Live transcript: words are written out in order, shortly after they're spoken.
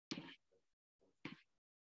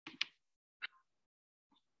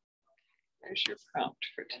There's your prompt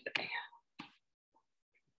for today.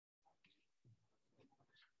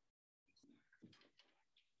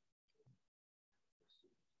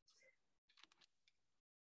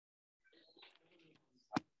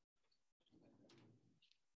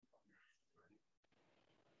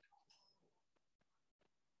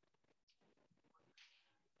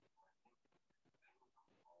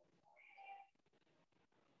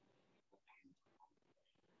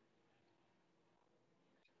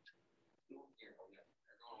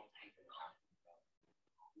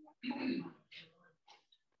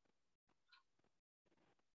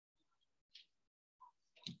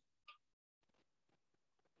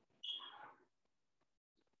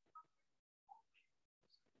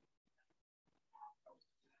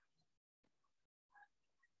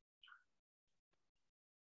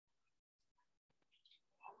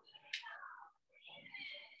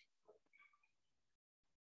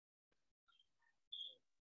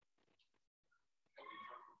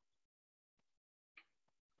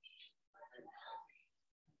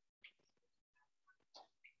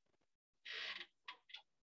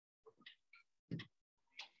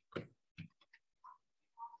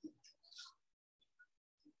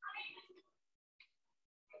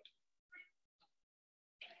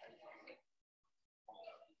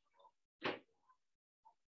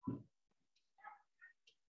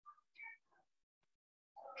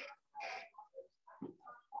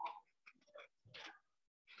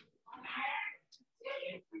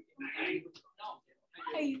 Hi.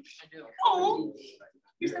 Oh,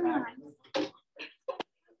 here's some lines.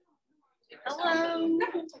 Hello.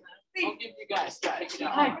 I'll give you guys.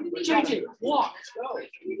 Hi, JJ, walk. Go. I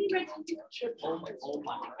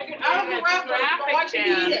can out of the wrap Traffic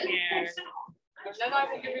jam here. And then I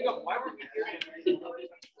will give you the fiber.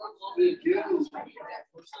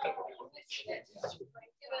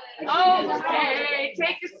 Okay,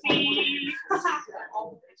 take a seat.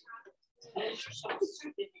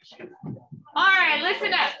 All right,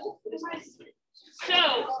 listen up. So,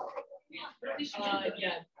 this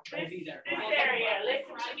area,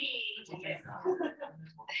 listen to me.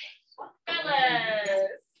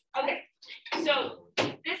 Fellas. Okay, so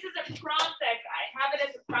this is a prompt that I have it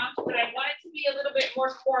as a prompt, but I want it to be a little bit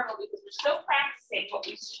more formal because we're still practicing what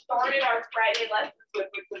we started our Friday lessons with,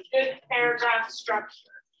 which was good paragraph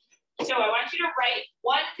structure. So I want you to write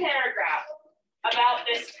one paragraph about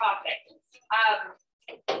this topic.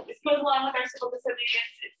 This goes along with our civil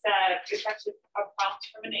disobedience. It's actually a prompt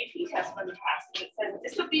from an AP test from the past. And it says,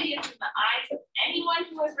 disobedience in the eyes of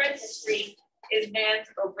anyone who has read history is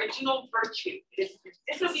man's original virtue. It is through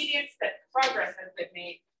disobedience that progress has been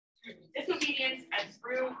made, through disobedience and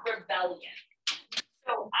through rebellion.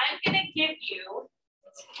 So I'm going to give you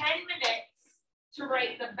 10 minutes to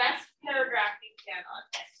write the best paragraph you can on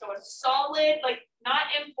this. So a solid, like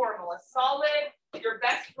not informal, a solid, your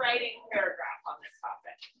best writing paragraph on this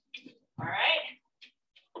topic. All right.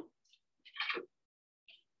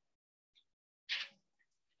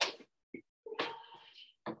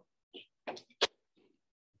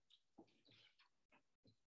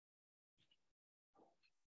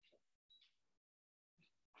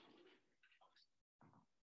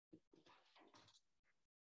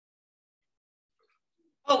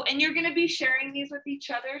 Oh, and you're going to be sharing these with each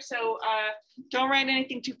other, so don't write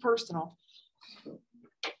anything too personal.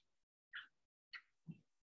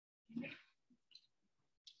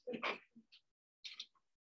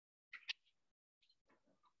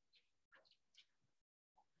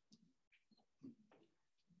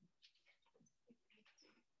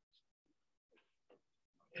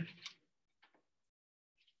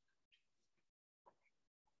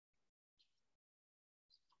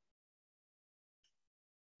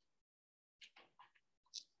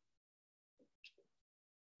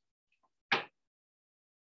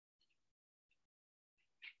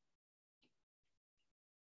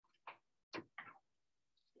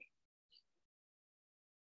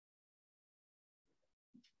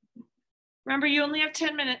 Remember, you only have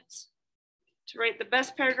 10 minutes to write the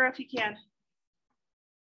best paragraph you can.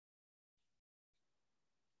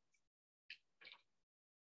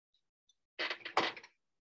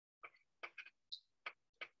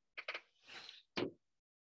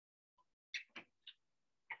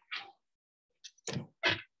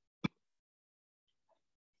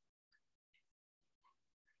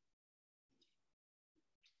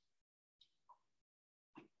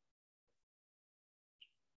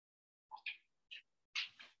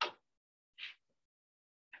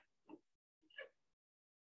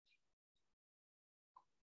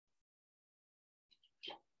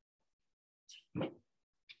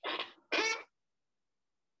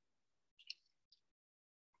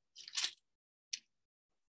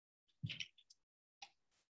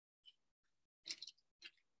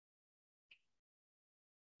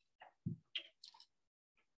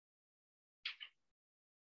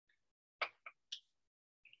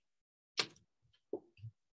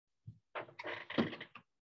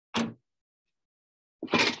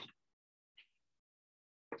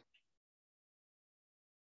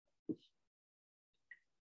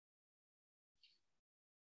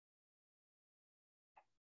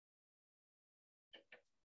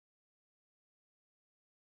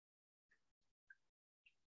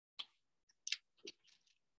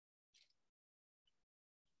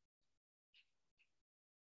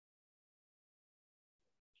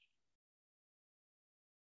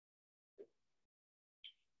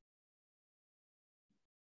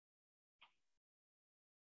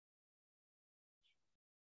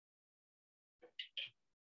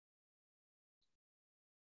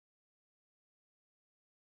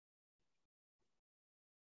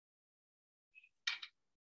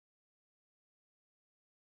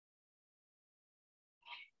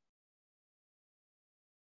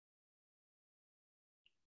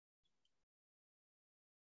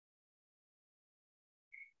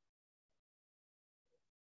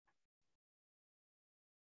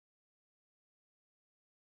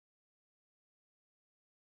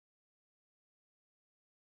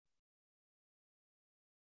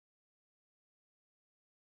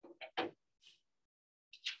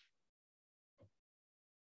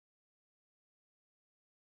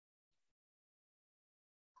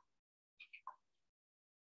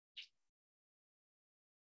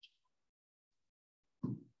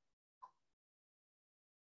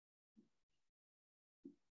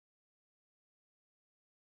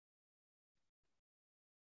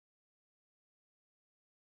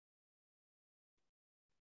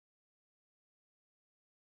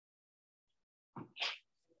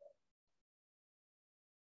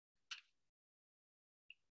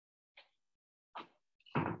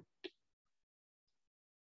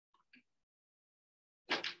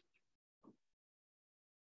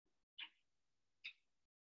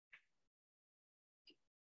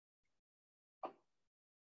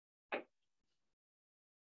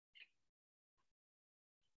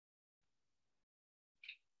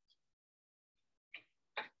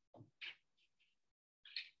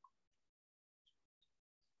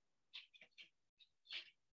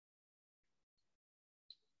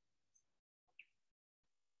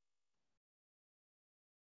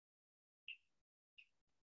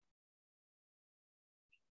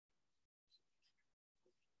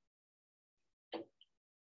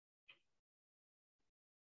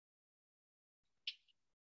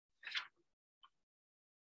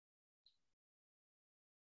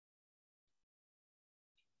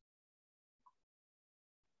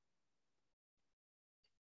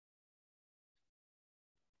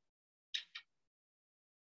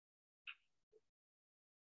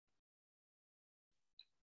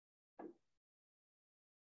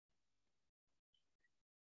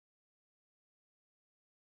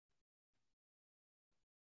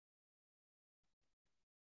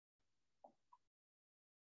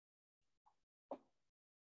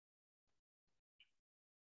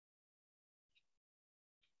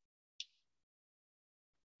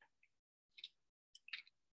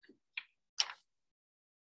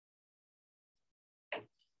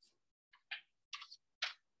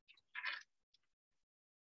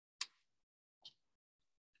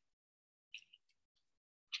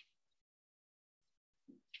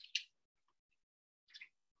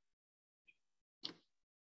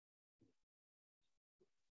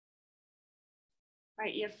 All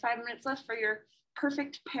right, you have 5 minutes left for your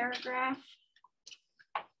perfect paragraph.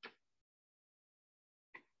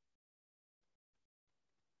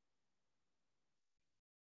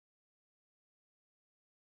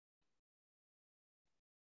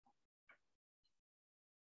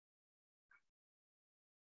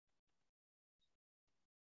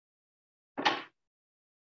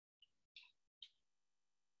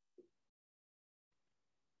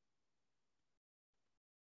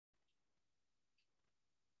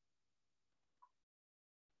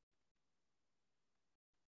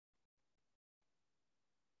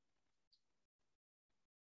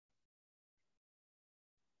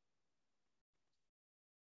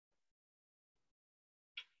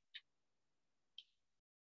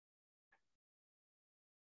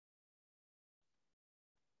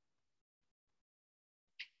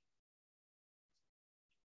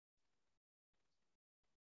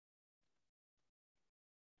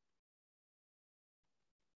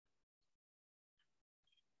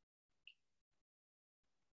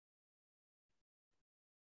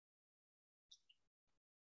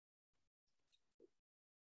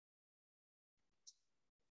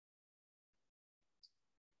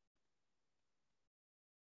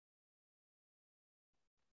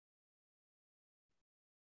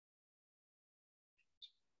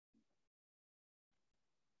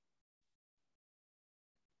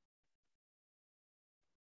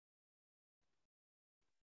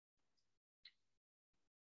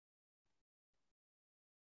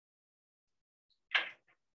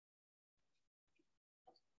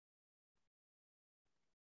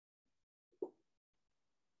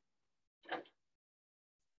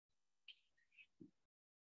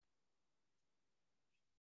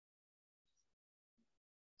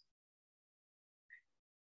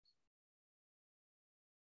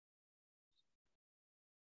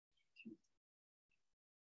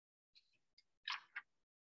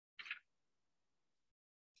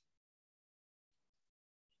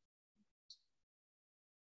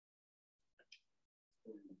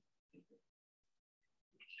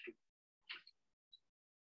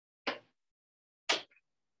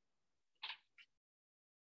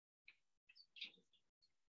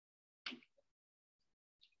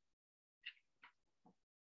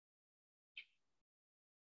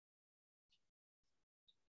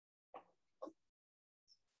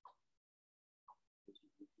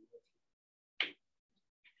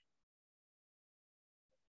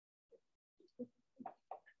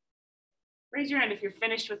 Raise your hand if you're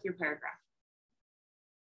finished with your paragraph.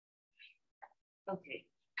 Okay,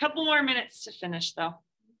 couple more minutes to finish though.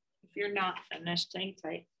 If you're not finished, hang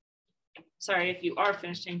tight. Sorry, if you are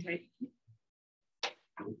finished, hang tight.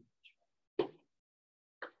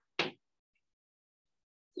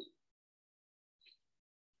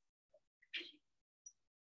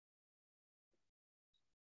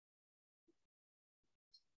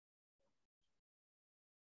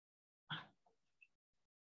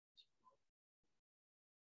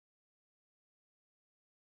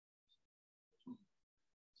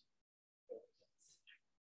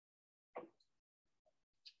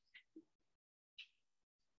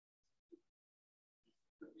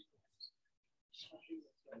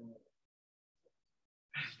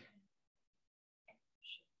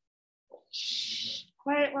 Shh,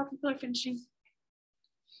 quiet while people are finishing.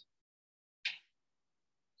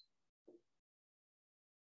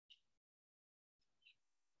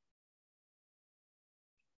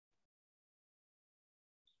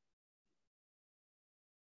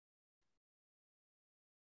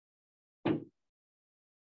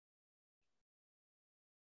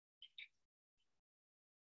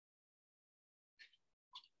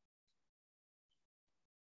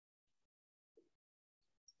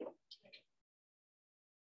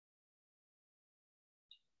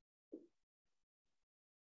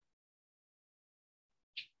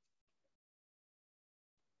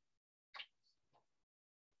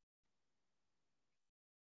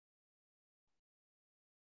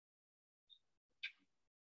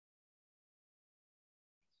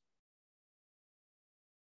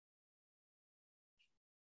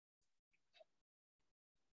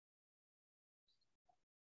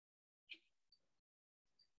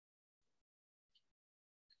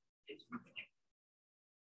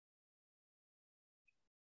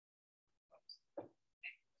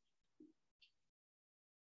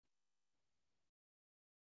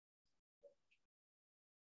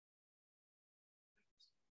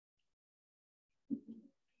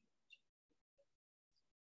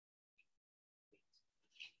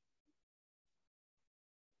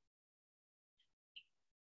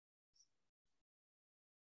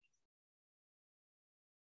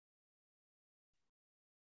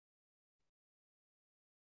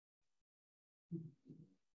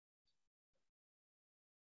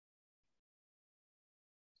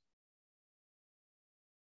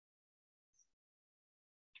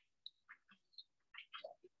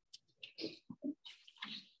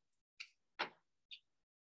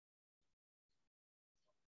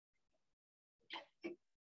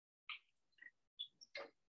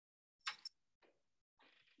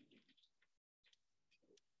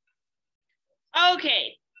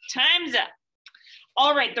 Okay, time's up.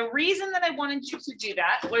 All right, the reason that I wanted you to do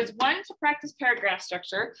that was one, to practice paragraph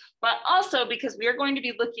structure, but also because we are going to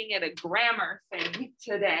be looking at a grammar thing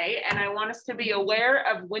today, and I want us to be aware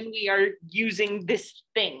of when we are using this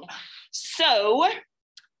thing. So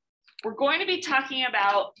we're going to be talking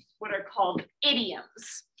about what are called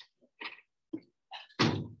idioms.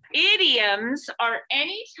 Idioms are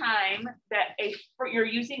any time that you're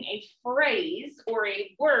using a phrase or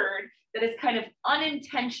a word that is kind of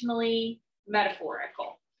unintentionally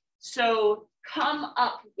metaphorical. So come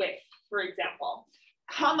up with, for example,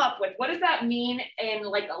 come up with, what does that mean in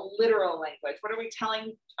like a literal language? What are we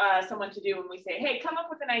telling someone to do when we say, hey, come up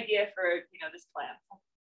with an idea for, this plan?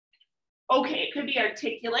 Okay, it could be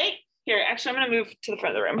articulate. Here, actually, I'm gonna move to the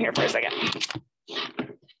front of the room here for a second.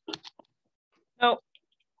 Oh,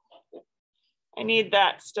 I need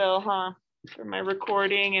that still, huh? For my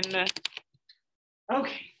recording and the,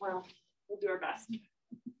 okay, well, we'll do our best.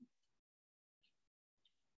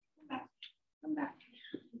 Come back.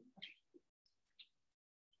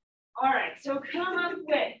 All right, so come up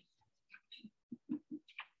with.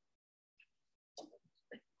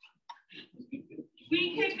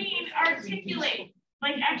 We could mean articulate,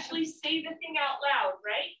 like actually say the thing out loud,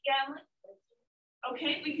 right, Gamlet?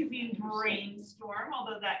 Okay, we could mean brainstorm,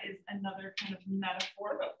 although that is another kind of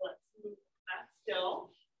metaphor, but let's move that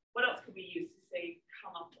still. What else could we use to say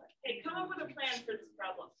come up with? Hey, come up with a plan for this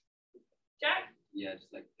problem. Jack? Yeah,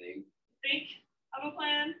 just like think. Think of a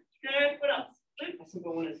plan. Good. What else? Luke? A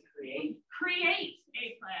simple one is create. Create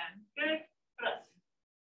a plan. Good. What else?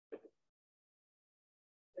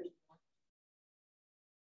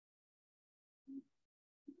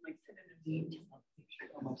 Like synonyms.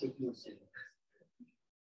 Come up with more things.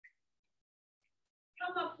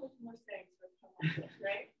 Come up with more things,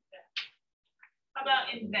 right? Yeah. How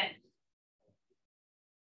about invent?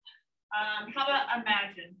 How about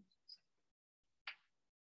imagine?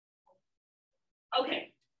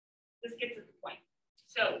 Okay, this gets at the point.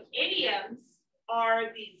 So idioms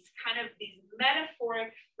are these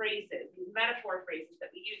metaphor phrases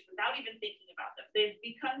that we use without even thinking about them. They've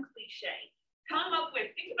become cliche.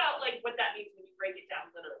 Think about like what that means when you break it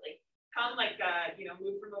down literally.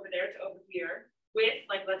 Move from over there to over here with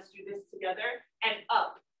like, let's do this together, and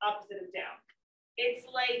up, opposite of down. It's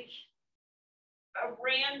like a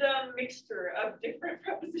random mixture of different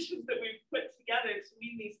prepositions that we've put together to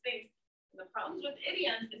mean these things. And the problems with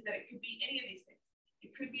idioms is that it could be any of these things.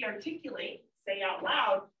 It could be articulate, say out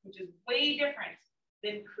loud, which is way different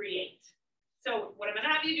than create. So what I'm going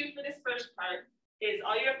to have you do for this first part is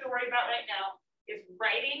all you have to worry about right now is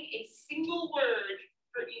writing a single word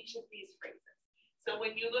for each of these phrases. So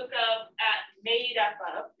when you look up at made up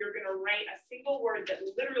of, you're going to write a single word that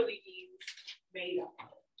literally means made up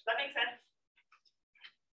of. Does that make sense?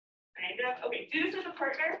 Kind of. Okay, do this with a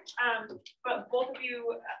partner, but both of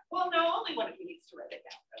you, well, no, only one of you needs to write it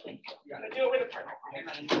down, really. Yeah. Do it with a partner.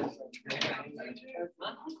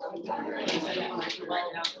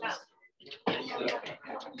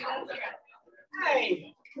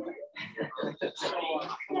 Hey.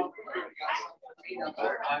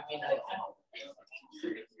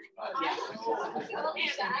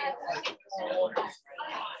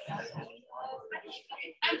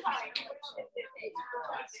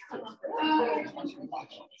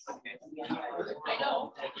 I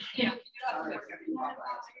know. Yeah.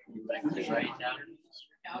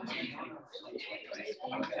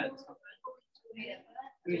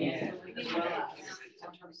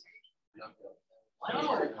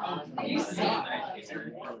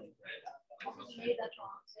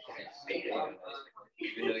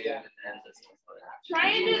 Try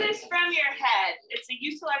and do this from your head. It's a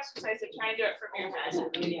useful exercise to try and do it from your head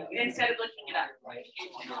instead of looking it up.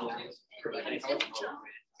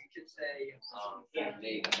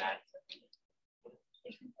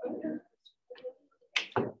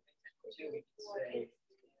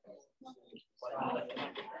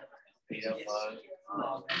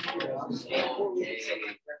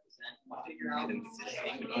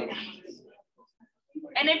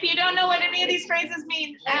 And if you don't know what any of these phrases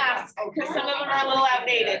mean, ask, because some of them are a little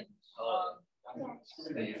outdated.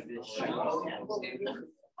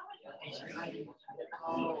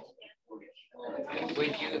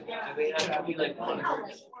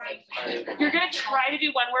 You're going to try to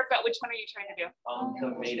do one word, but which one are you trying to do? The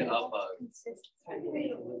made up of.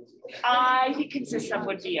 I think consists of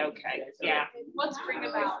would be okay. Yeah. What's bring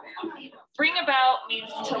about? Bring about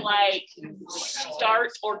means to like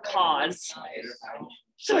start or cause.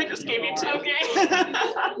 So I just gave you two. Okay.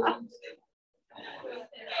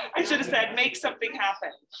 I should have said make something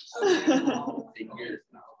happen.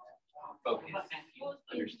 Focus.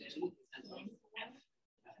 Understand.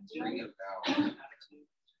 Bring about.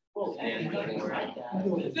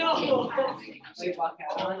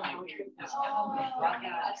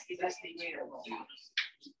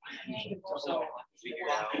 So figure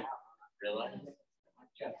out, realize.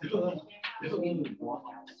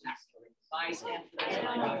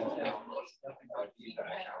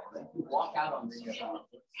 Walk out on me.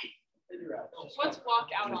 What's walk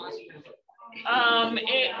out on?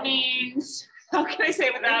 It means, how can I say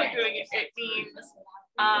without doing it? It means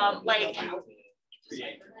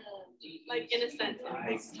Like in a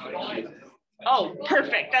sentence. Oh,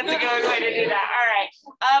 perfect. That's a good way to do that. All right.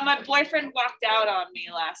 My boyfriend walked out on me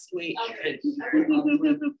last week.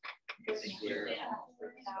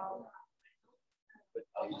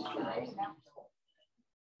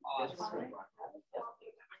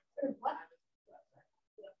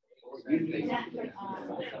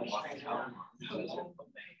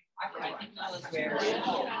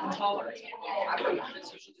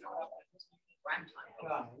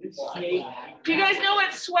 Do you guys know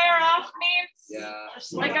what swear off means? Yeah.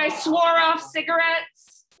 Like I swore off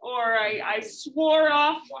cigarettes, or I swore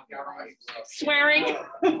off swearing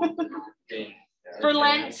for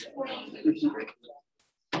Lent. You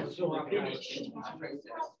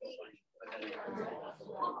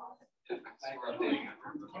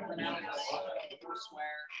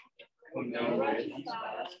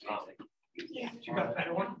got a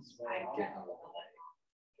better one?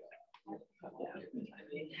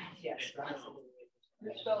 Yes.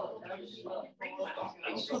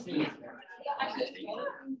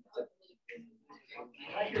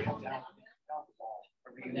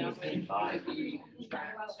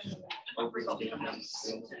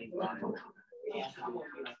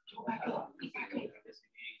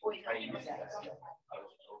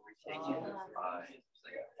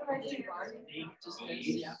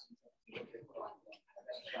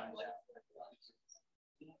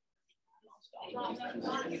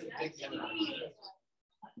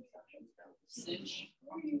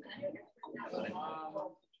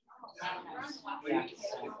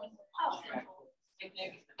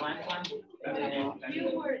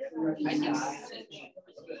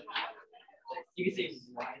 You can see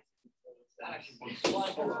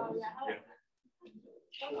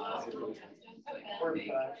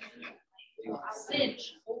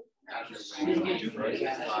Cinch.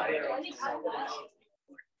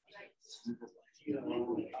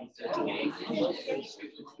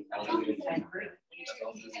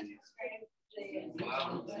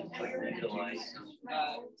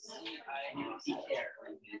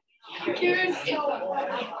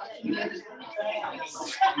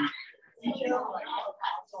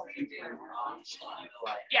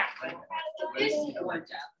 Yeah.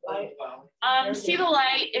 See the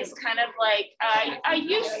light is kind of like, I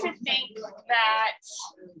used to think that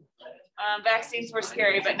vaccines were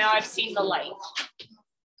scary, but now I've seen the light.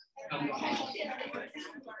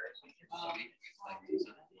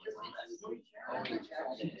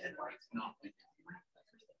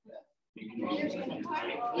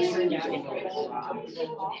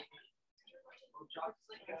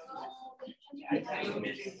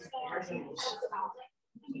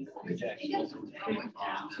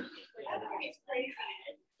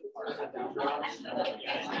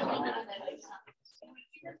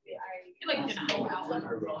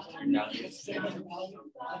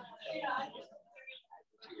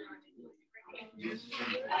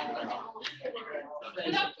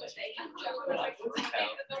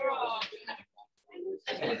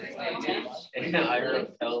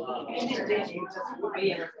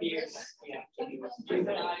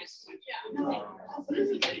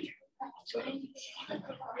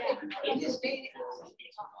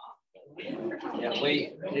 Yeah,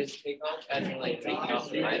 wait, is take off as in like taking off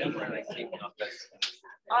the item or like taking off the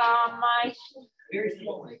I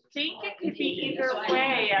think it could be either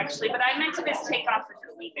way, actually, but I meant to miss take off and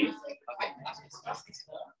deleting.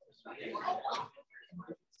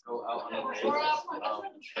 go out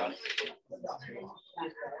and trust.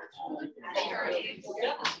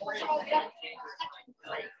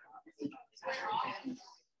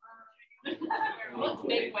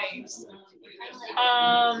 Big waves.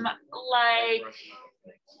 Like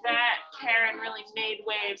that Karen really made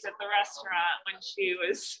waves at the restaurant when she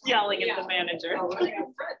was yelling at the manager.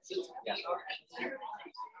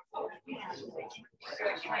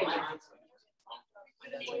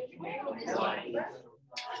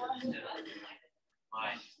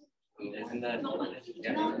 Isn't that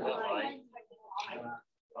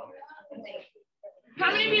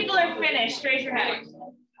How many people are finished? Raise your hand.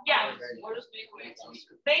 Yeah.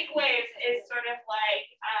 Big waves is sort of like,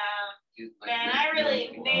 man, I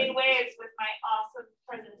really made waves with my awesome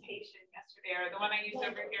presentation yesterday, or the one I used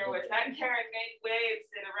over here was that Karen made waves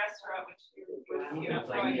in a restaurant when she was,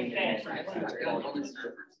 throwing a fit.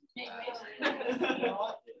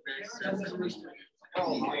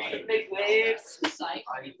 Big waves.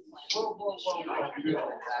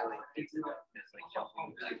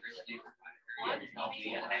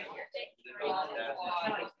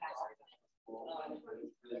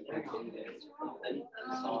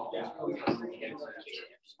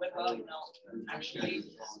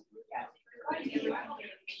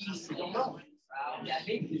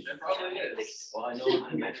 Well, I know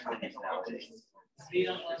the metro nowadays.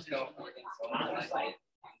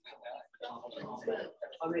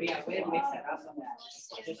 Already, I would mix that up on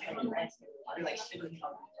that.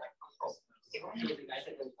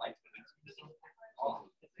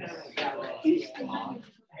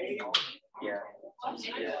 Yeah.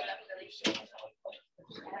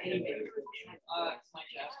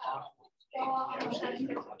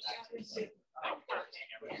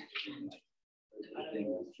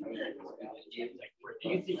 Like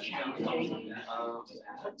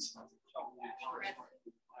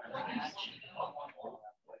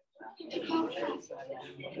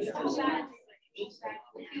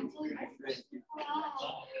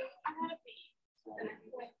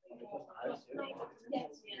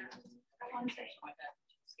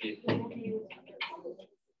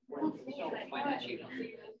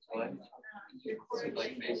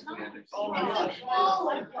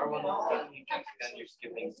basically you're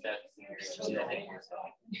skipping steps and you're hitting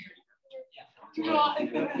yourself.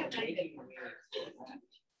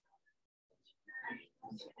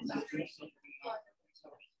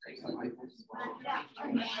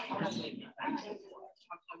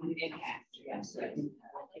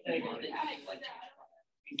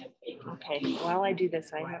 Okay, while I do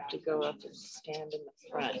this, I have to go up and stand in the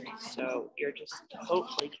front, so you're just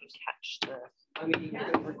hopefully can catch the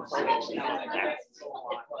recording down there.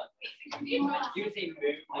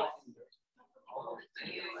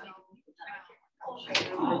 Okay,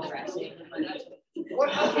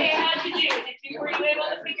 how'd you do? Were you able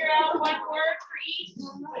to figure out one word for each?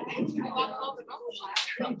 All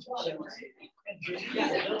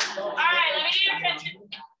right, let me get your attention.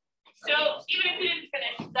 So even if you didn't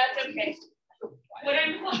finish, that's okay. What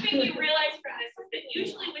I'm hoping you realize from this is that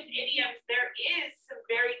usually with idioms, there is some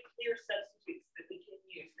very clear substitutes that we can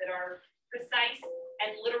use that are precise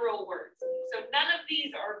and literal words. So none of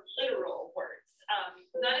these are literal words.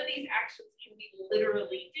 None of these actions can we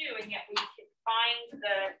literally do, and yet we can find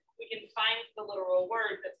the literal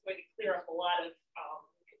word that's going to clear up a lot of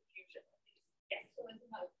confusion. Yes.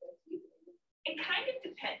 It kind of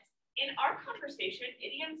depends. In our conversation,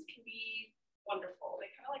 idioms can be wonderful.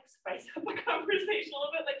 They kind of like spice up a conversation a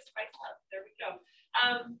little bit, like spice up. There we go.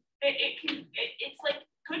 It's like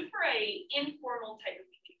good for a informal type of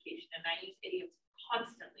communication, and I use idioms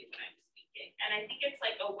constantly when I'm speaking. And I think it's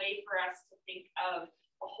like a way for us to think of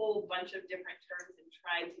a whole bunch of different terms and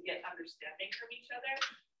try to get understanding from each other.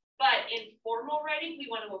 But in formal writing, we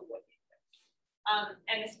want to avoid idioms.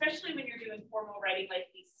 And especially when you're doing formal writing,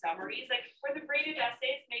 like these summaries, like for the graded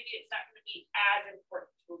essays, maybe it's not going to be as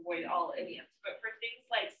important to avoid all idioms. But for things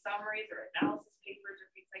like summaries or analysis papers or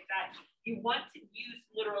things like that, you want to use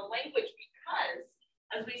literal language because,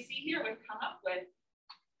 as we see here, we've come up with,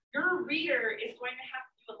 your reader is going to have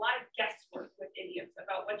to do a lot of guesswork with idioms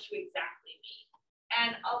about what you exactly mean.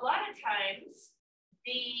 And a lot of times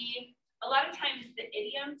the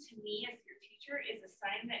idiom to me as your teacher is a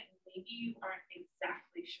sign that maybe you aren't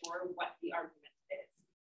exactly sure what the argument is.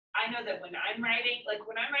 I know that when I'm writing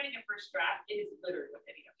a first draft, it is littered with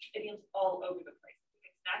idioms all over the place.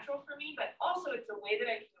 It's natural for me, but also it's a way that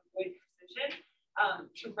I can avoid precision.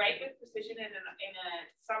 To write with precision in a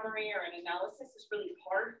summary or an analysis is really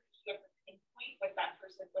hard. You have to pinpoint what that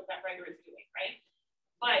writer is doing, right?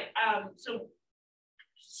 But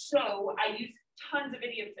so I use tons of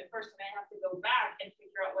idioms at first, and I have to go back and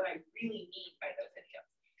figure out what I really mean by those idioms.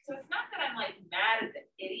 So it's not that I'm like mad at the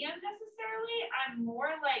idiom necessarily. I'm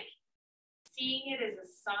more like seeing it as a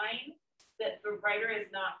sign that the writer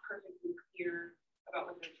is not perfectly clear about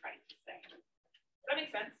what they're trying to say. Does that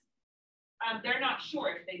make sense? They're not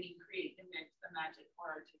sure if they mean create, imagine,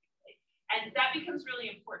 or articulate. And that becomes really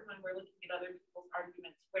important when we're looking at other people's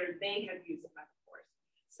arguments where they have used metaphors.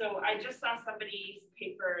 So I just saw somebody's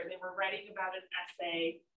paper, they were writing about an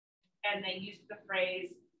essay, and they used the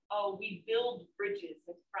phrase, oh, we build bridges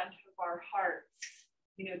in front of our hearts,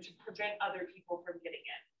 to prevent other people from getting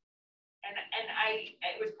in. And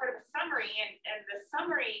it was part of a summary, and the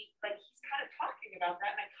summary, like he's kind of talking about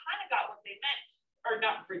that, and I kind of got what they meant. Or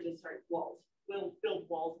not bridges, sorry, walls. We'll build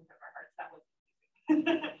walls in front of our hearts. That was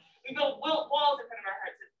we build walls in front of our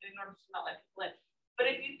hearts in order to not let people in. But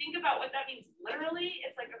if you think about what that means literally,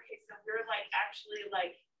 it's like, okay, so we're like actually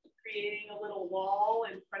like creating a little wall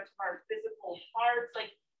in front of our physical hearts.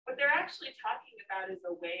 Like what they're actually talking about is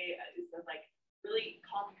a like really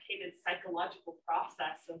complicated psychological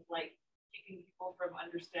process of like keeping people from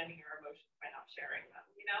understanding your emotions by not sharing them,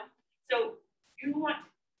 So you want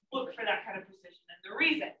to look for that kind of precision. And the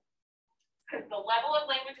reason, because the level of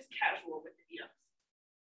language is casual with idioms.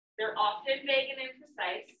 They're often vague and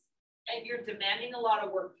imprecise, and you're demanding a lot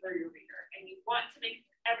of work for your reader. And you want to make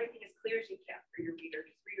everything as clear as you can for your reader,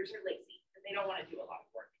 because readers are lazy and they don't want to do a lot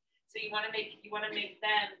of work. So you want to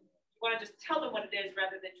just tell them what it is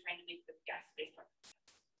rather than trying to make them guess based on it.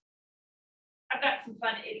 I've got some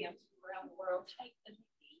fun idioms from around the world.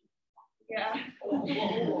 Yeah.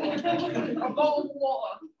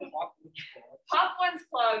 Pop one's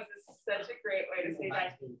clogs is such a great way to say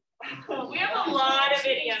that. We have a lot of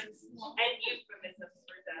idioms and euphemisms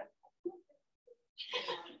for that.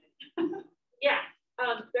 Yeah.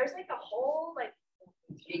 There's like a whole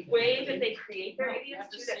way that they create their idioms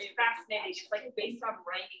too that's fascinating. It's like based on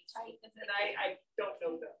rhyming statements, and I don't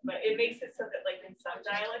know them, but it makes it so that like in some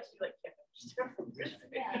dialects you like can't understand.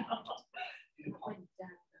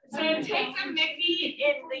 So take a Mickey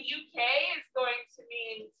in the UK is going to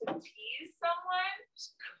mean to tease someone,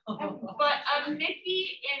 but a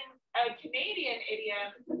Mickey in a Canadian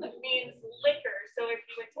idiom means liquor. So if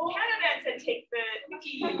you went to Canada and said take the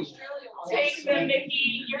Mickey,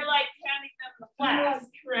 you're like handing them the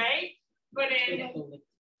flask, right? But in England,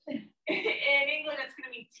 it's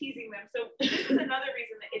going to mean teasing them. So this is another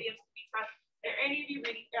reason that idioms can be taught. Are any of you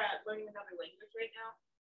learning another language right now?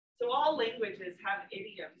 So all languages have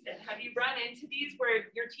idioms. And have you run into these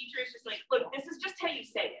where your teacher is just like, look, this is just how you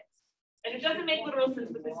say it. And it doesn't make literal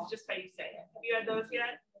sense, but this is just how you say it. Have you had those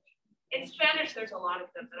yet? In Spanish, there's a lot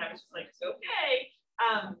of them that I was just like, okay.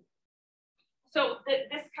 So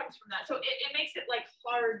this comes from that. So it makes it like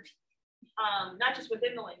hard, not just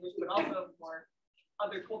within the language, but also more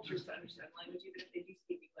other cultures to understand language, even if they do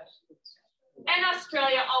speak English. And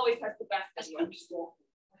Australia always has the best idioms.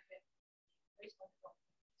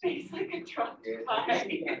 Face like a drunk pie.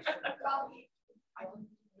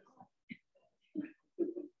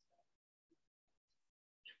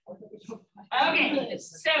 Okay,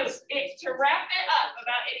 so to wrap it up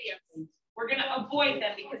about idioms, we're going to avoid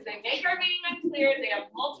them because they make our meaning unclear, they have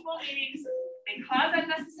multiple meanings, they cause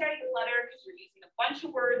unnecessary clutter because you're using a bunch of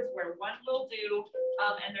words where one will do,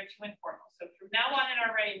 and they're too informal. So from now on in our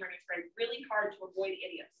writing, we're going to try really hard to avoid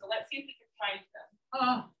idioms. So let's see if we can find them.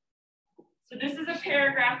 So this is a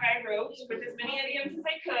paragraph I wrote with as many idioms as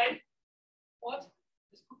I could. What?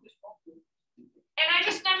 And I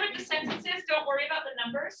just numbered the sentences. Don't worry about the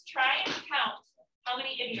numbers. Try and count how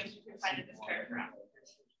many idioms you can find in this paragraph.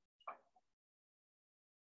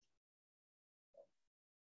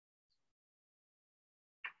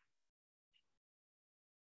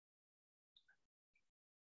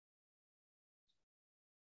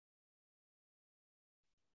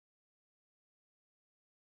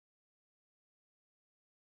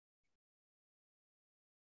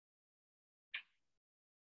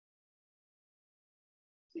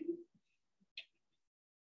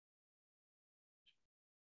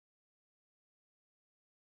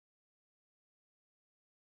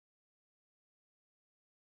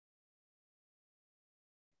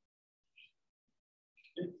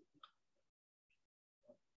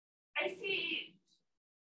 I see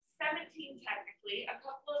 17 technically. A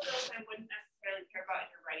couple of those I wouldn't necessarily care about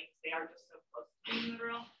in your writing. They are just so close to being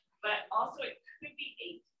literal. But also it could be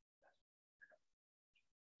 8.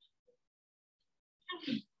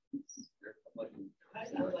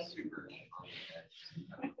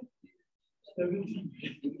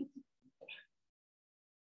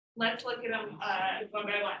 Let's look at them one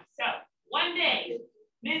by one. So one day,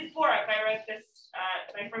 Ms. Borup, I wrote this,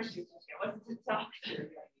 my first two, wasn't to talk.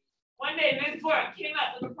 One day, Ms. Borup came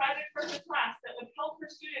up with a project for her class that would help her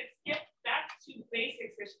students get back to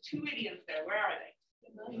basics. There's 2 idioms there. Where are they?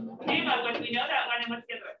 Came up with, we know that one, and what's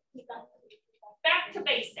the other one? Back to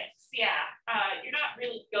basics. Yeah. You're not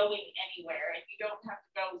really going anywhere, and you don't have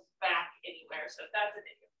to go back anywhere. So that's an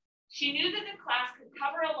idiom. She knew that the class could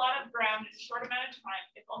cover a lot of ground in a short amount of time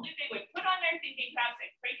if only they would put on their thinking caps and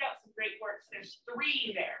crank out some great words. There's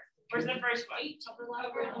 3 there. Where's the first one? Cover a lot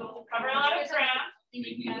of ground.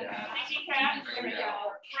 Thinking cap.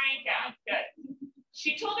 Crank out. Good.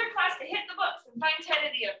 She told her class to hit the books and find 10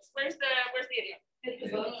 idioms. Where's the idiom? Hit the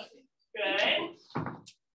books. Good.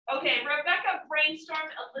 Okay, Rebecca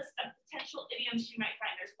brainstormed a list of potential idioms she might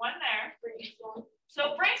find. There's one there.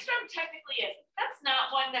 So brainstorm technically that's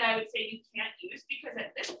not one that I would say you can't use because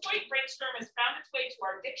at this point, brainstorm has found its way to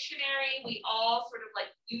our dictionary. We all sort of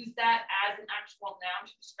like use that as an actual noun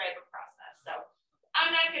to describe a process. So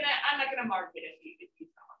I'm not gonna mark it if you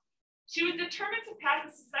don't. She was determined to pass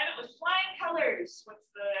this assignment with flying colors.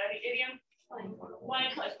 What's the idiom? Flying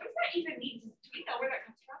colors. What does that even mean? Do we know where that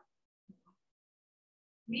comes from?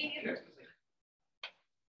 Me neither.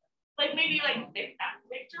 Like maybe like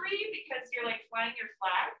victory because you're like flying your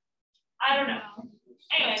flag. I don't know.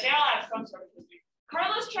 Anyway, they all have some sort of history.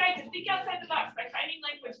 Carlos tried to think outside the box by finding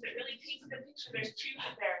language that really paints the picture. There's 2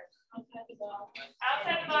 there. Outside the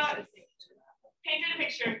box. Painted a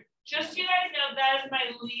picture. Just so you guys know, that is my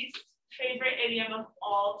least favorite idiom of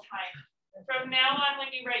all time. From now on, when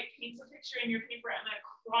you write paints a picture in your paper, I'm going to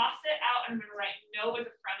cross it out and I'm going to write no with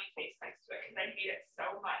a frowny face next to it because I hate it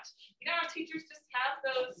so much. You know how teachers just have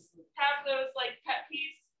those like pet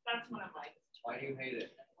peeves? That's one of mine. Why do you hate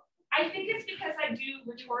it? I think it's because I do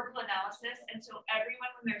rhetorical analysis, and so everyone,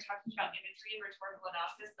 when they're talking about imagery and rhetorical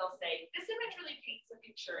analysis, they'll say, this image really paints a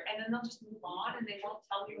picture, and then they'll just move on and they won't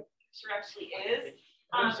tell you what the picture actually is.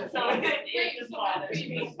 So it just bothers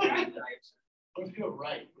me. Let's go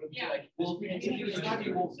right. Yeah. Like, well, if you start,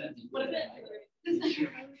 you won't send it.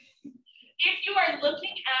 If you are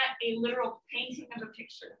looking at a literal painting of a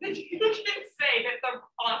picture, then you can say that the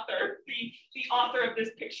author of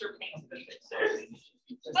this picture painted the picture.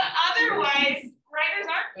 But otherwise, writers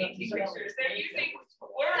aren't painting pictures. They're using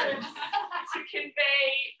words to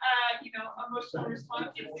convey, emotional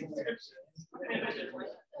responses to descriptions.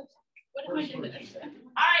 All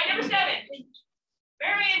right, number 7.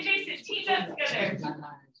 Mary and Jason teamed up together.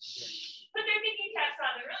 Put their thinking caps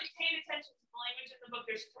on. They're really paying attention to the language in the book.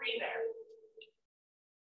 There's 3 there.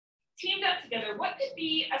 Teamed up together. What could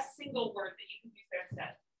be a single word that you can use there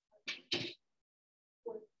instead?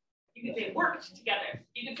 You could say worked together.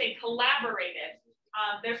 You could say collaborated.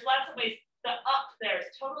 There's lots of ways. The up there is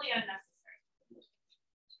totally unnecessary.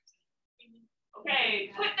 Okay,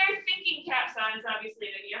 put their thinking caps on is obviously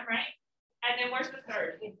an idiom, right? And then where's the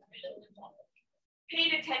 3rd?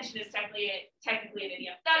 paid attention is technically an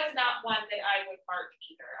idiom. That is not one that I would mark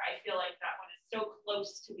either. I feel like that one is so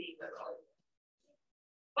close to being literal.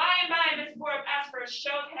 By and by, Ms. Borup asked for a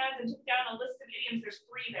show of hands and took down a list of idioms. There's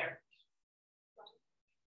 3 there.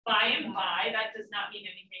 By and by, that does not mean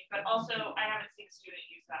anything, but also I haven't seen a student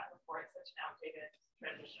use that before. It's such an outdated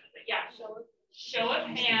transition. But yeah, show of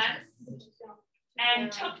hands and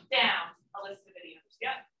took down a list of idioms.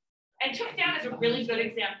 Yep. And took down is a really good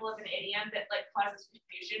example of an idiom that like causes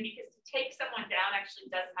confusion, because to take someone down actually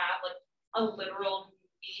does have like a literal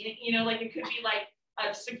meaning. You know, like it could be like a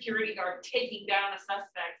security guard taking down a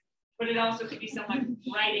suspect, but it also could be someone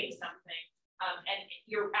writing something. And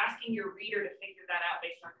you're asking your reader to figure that out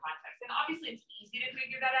based on context. And obviously it's easy to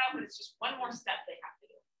figure that out, but it's just one more step they have to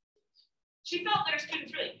do. She felt that her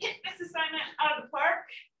students really hit this assignment out of the park.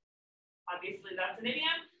 Obviously that's an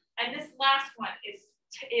idiom. And this last one is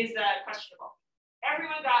questionable.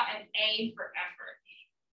 Everyone got an A for effort.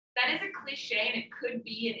 That is a cliche and it could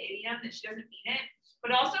be an idiom that she doesn't mean it,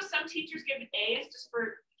 but also some teachers give A's just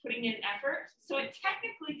for putting in effort. So it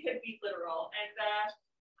technically could be literal. And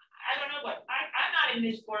I don't know what, I'm not in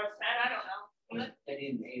Ms. Borup's head, I don't know. That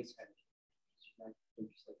in A is kind of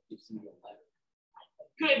just like gives me a letter.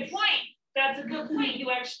 Good point. That's a good point.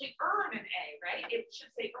 You actually earn an A, right? It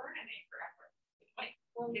should say earn an A for effort. Good point.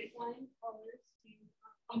 Well, flying colors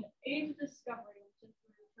to aid discovery, which is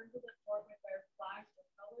to return to the fort with their flags or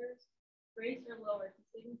colors, raised or lowered to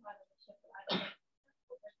signify that the ship that I don't know.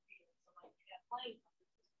 So like flying.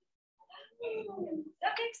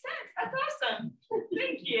 That makes sense. That's awesome.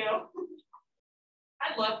 Thank you.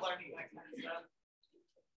 I love learning that kind of stuff.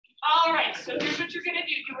 All right, so here's what you're going to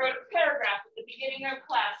do. You wrote a paragraph at the beginning of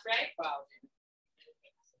class, right?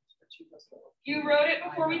 You wrote it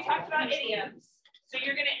before we talked about idioms. So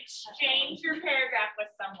you're going to exchange your paragraph with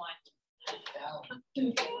someone.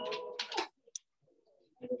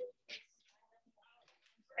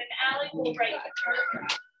 And Allie will write the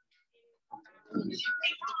paragraph.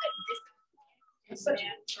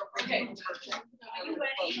 Okay. Are you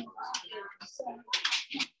ready?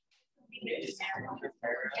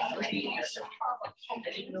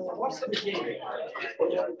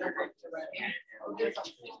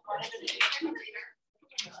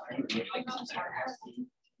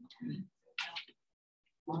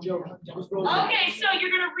 Okay, so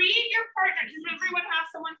you're going to read your partner. Does everyone have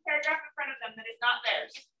someone's paragraph in front of them that is not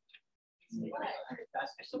theirs?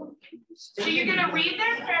 So you're going to read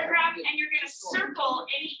their paragraph and you're going to circle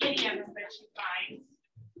any idioms that you find.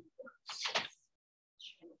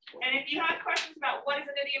 And if you have questions about what is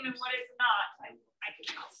an idiom and what is not, I can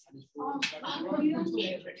help.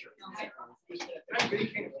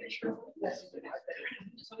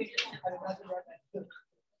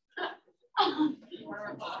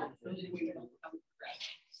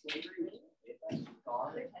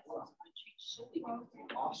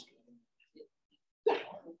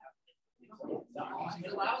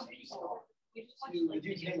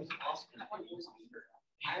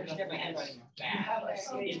 I understand my handwriting bad.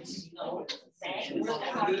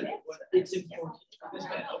 It's important.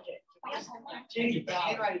 Jamie, the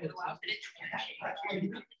handwriting is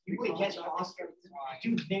you really get the Oscar.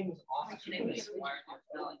 Dude's name was Oscar.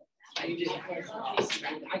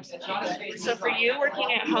 So for you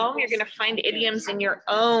working at home, you're going to find idioms in your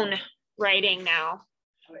own writing now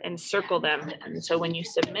and circle them. And so when you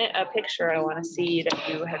submit a picture, I want to see that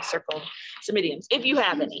you have circled some idioms, if you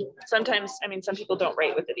have any. Sometimes, I mean, some people don't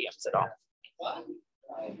write with idioms at all.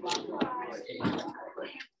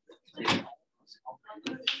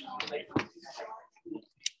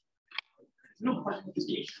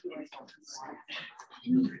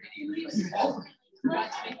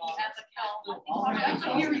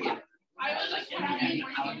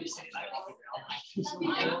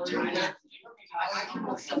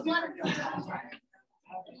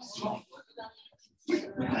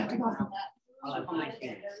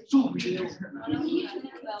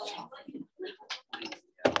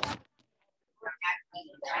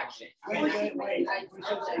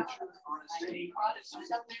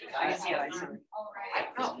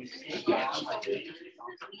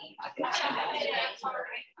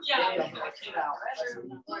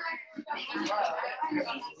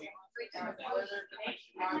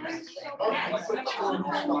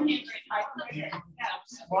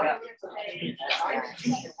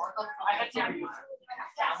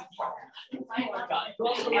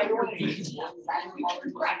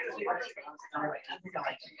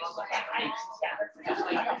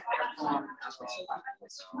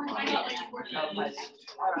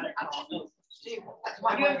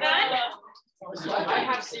 I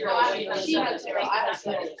have 0. She has 0. I have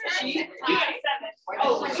 0. You have 7.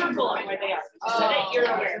 Oh, circle them where they are. So that you're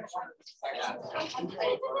aware.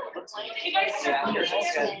 You guys circle your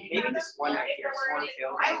Maybe just one right here, just one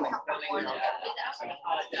field. I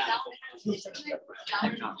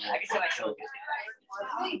guess I still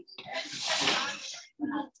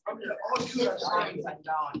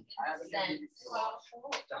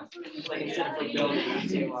like instead of like going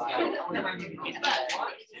to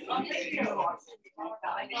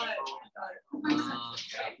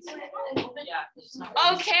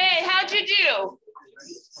Okay, how'd you do?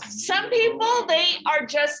 Some people, they are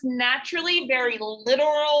just naturally very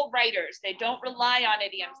literal writers. They don't rely on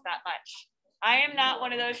idioms that much. I am not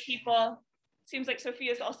one of those people. Seems like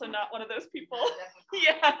Sophia is also not one of those people.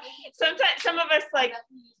 Yeah, sometimes some of us like,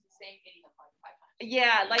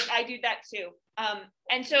 yeah, like I do that too.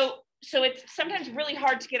 And so it's sometimes really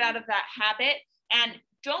hard to get out of that habit. And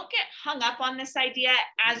don't get hung up on this idea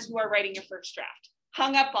as you are writing your first draft.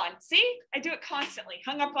 Hung up on, see, I do it constantly.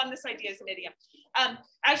 Hung up on this idea as an idiom.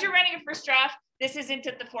 As you're writing a first draft, this isn't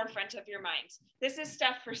at the forefront of your mind. This is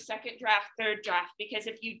stuff for second draft, third draft, because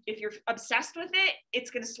if you're obsessed with it, it's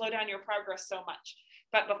going to slow down your progress so much.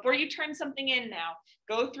 But before you turn something in now,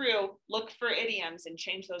 go through, look for idioms and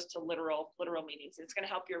change those to literal meanings. It's going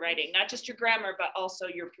to help your writing, not just your grammar, but also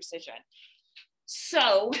your precision.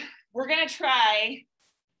 So we're going to try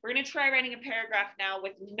writing a paragraph now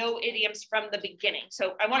with no idioms from the beginning.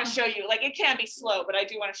 So I want to show you, like, it can be slow, but I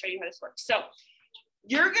do want to show you how this works. So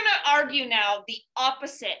you're going to argue now the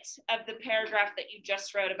opposite of the paragraph that you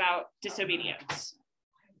just wrote about disobedience.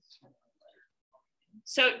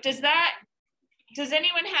 So does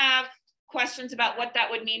anyone have questions about what that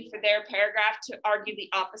would mean for their paragraph to argue the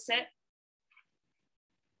opposite?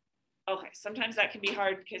 Okay, sometimes that can be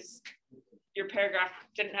hard because your paragraph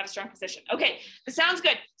didn't have a strong position. Okay, that sounds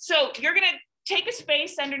good. So you're gonna take a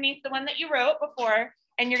space underneath the one that you wrote before,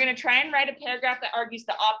 and you're gonna try and write a paragraph that argues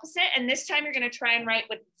the opposite. And this time you're gonna try and write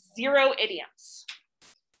with 0 idioms.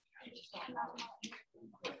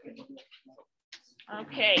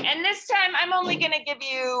 Okay, and this time I'm only gonna give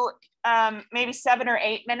you maybe 7 or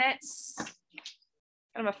 8 minutes.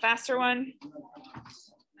 Kind of a faster one.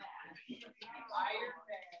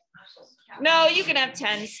 No, you can have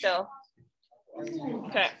 10 still.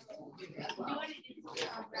 Okay.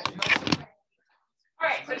 All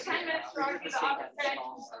right, so 10 minutes to argue the opposite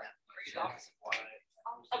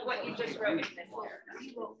of what you just wrote in this paragraph.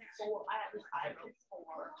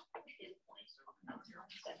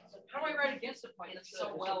 How do I write against the point? It's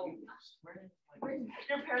so well.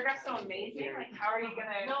 Your paragraph's so amazing. Like, how are you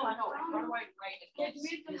gonna? No, I know. How do I write against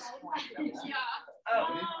this point? Oh.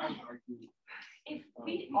 If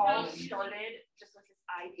we all started just with this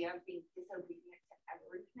idea of being disobedient to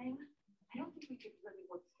everything, I don't think we could really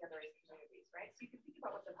work together as communities, right? So you can think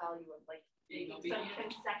about what the value of like some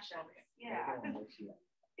concession, yeah,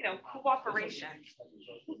 you know, cooperation.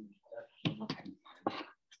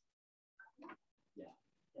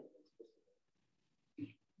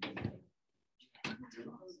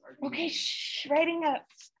 Okay, writing a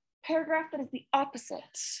paragraph that is the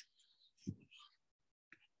opposite.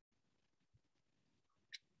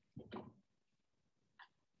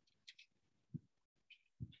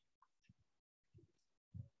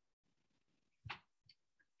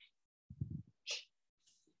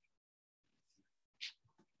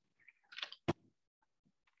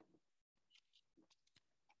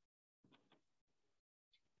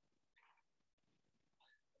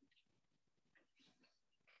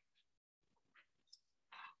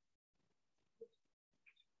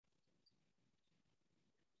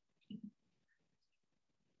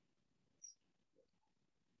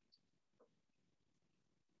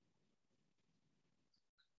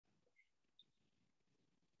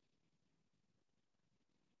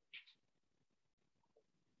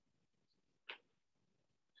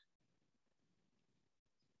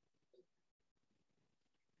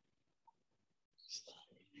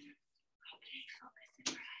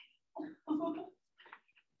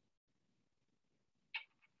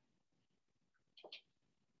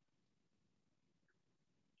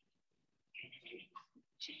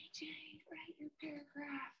 JJ, write your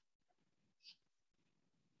paragraph.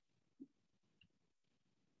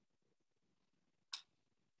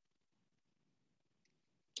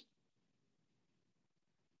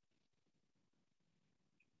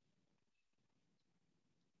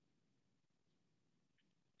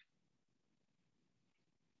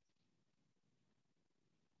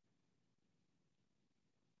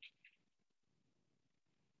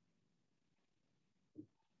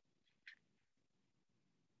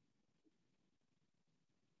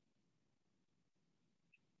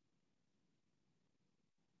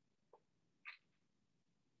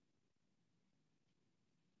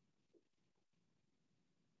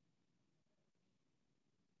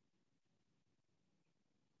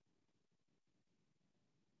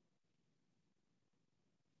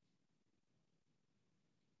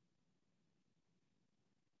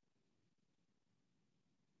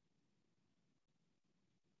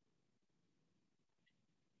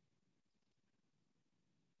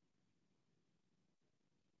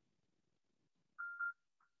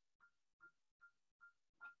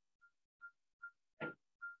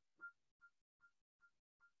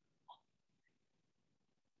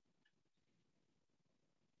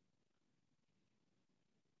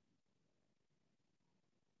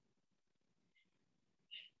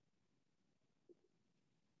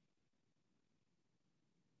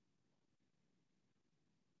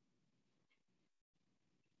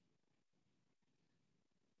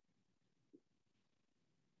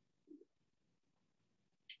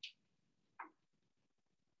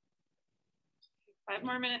 5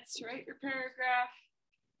 more minutes to write your paragraph.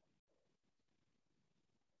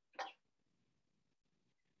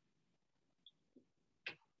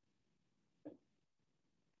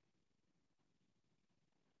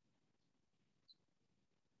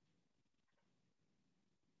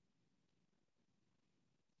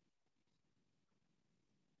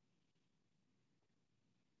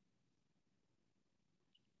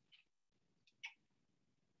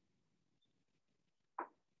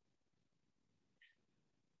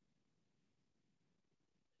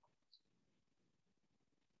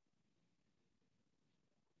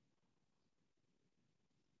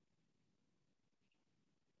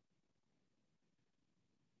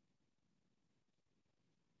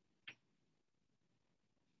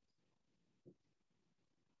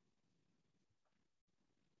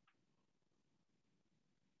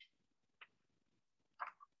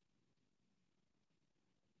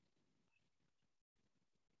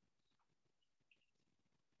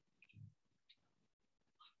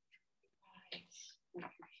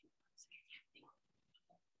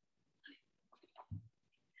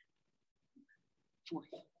 And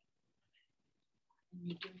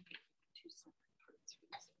you're doing it two separate parts for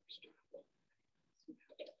this first draft. So you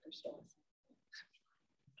have to first of all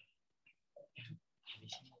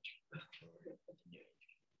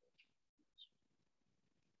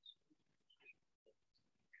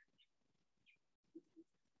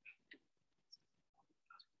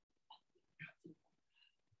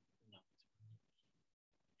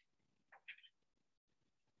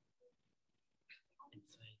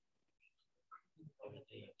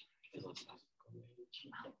philosophical.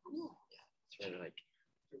 Oh, cool. Yeah, it's really like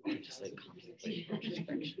just like contemplating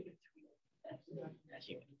introspection.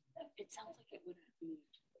 it sounds like it wouldn't be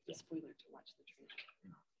a spoiler to watch the trailer.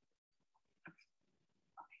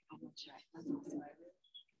 Okay, I'll watch that. That's awesome.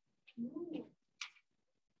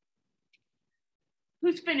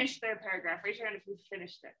 Who's finished their paragraph? Raise your hand if you've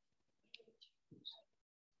finished it.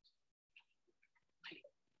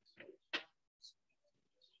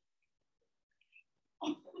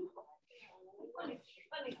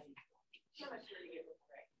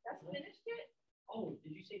 That's finished it? Oh,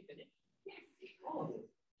 did you say finish? Yes. Oh.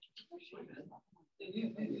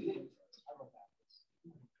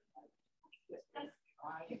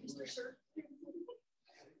 Mr. Sir.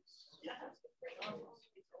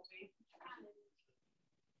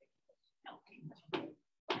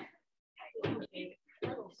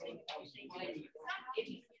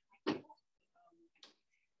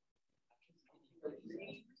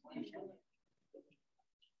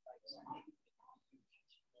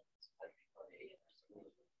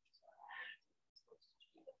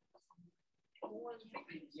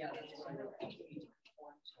 Yeah.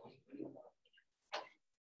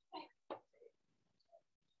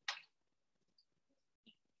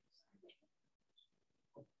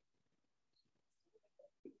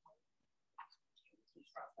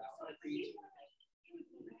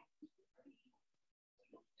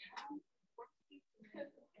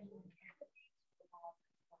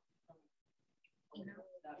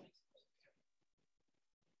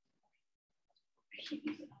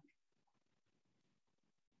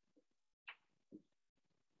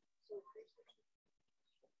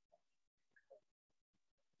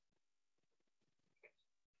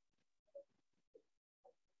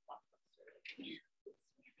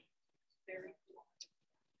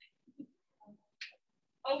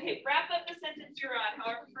 Okay, wrap up the sentence you're on,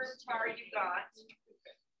 however far you got.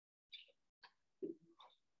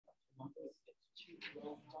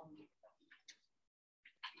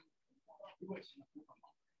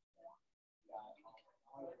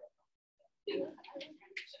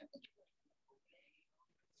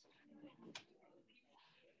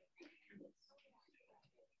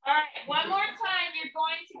 All right, one more time, you're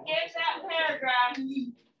going to give that paragraph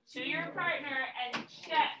to your partner and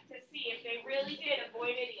check to see if they really did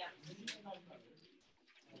avoid idioms.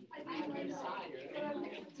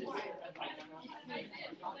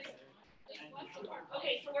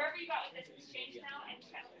 Okay, so wherever you got with this, change now and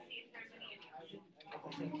check to see if there's any idioms.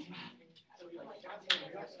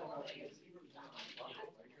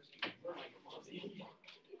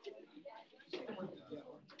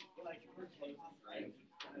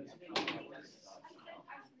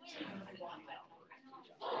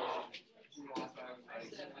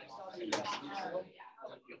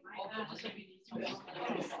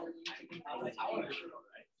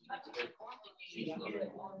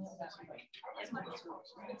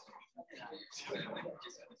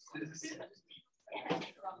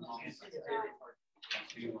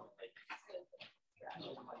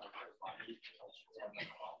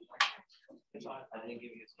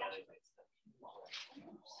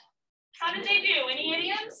 How did they do? Any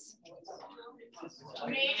idioms?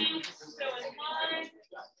 Maybe there was one.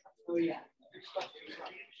 Oh, yeah.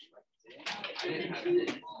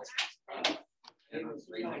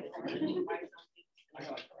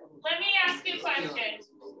 Let me ask you a question.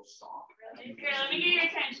 Here, let me get your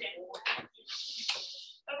attention.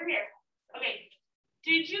 Over here. Okay.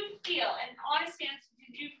 Did you feel, an honest answer,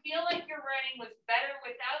 did you feel like your writing was better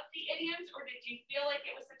without the idioms, or did you feel like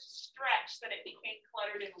it was such a stretch that it became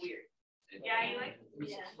cluttered and weird? Yeah, you like? It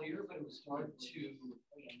was clear, but it was hard to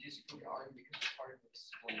disregard because it's hard to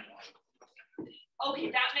explain. Okay,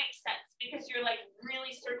 that makes sense because you're like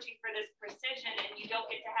really searching for this precision and you don't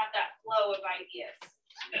get to have that flow of ideas.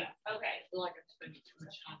 Yeah. Okay. I feel like I'm spending too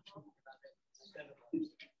much time talking about it instead of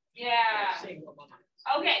Yeah. saying what I'm on.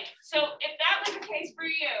 Okay, so if that was the case for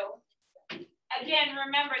you, again,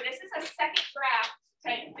 remember, this is a second draft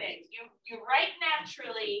type thing. You write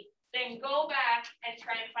naturally, then go back and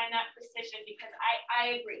try and find that precision because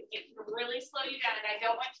I agree. It can really slow you down, and I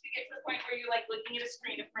don't want you to get to the point where you're like looking at a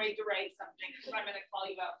screen afraid to write something because I'm going to call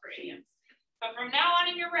you out for idioms. But from now on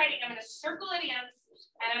in your writing, I'm going to circle idioms,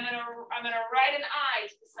 and I'm going to write an I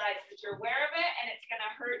to the side so that you're aware of it, and it's going to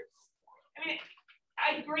hurt. I mean,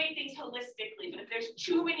 I grade things holistically, but if there's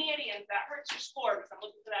too many idioms, that hurts your score because I'm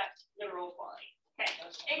looking for that literal quality. Okay.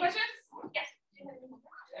 Any questions? Yes.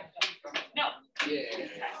 No.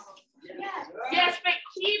 Yes, but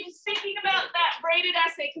keep thinking about that graded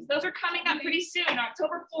essay because those are coming up pretty soon,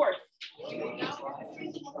 October 4th.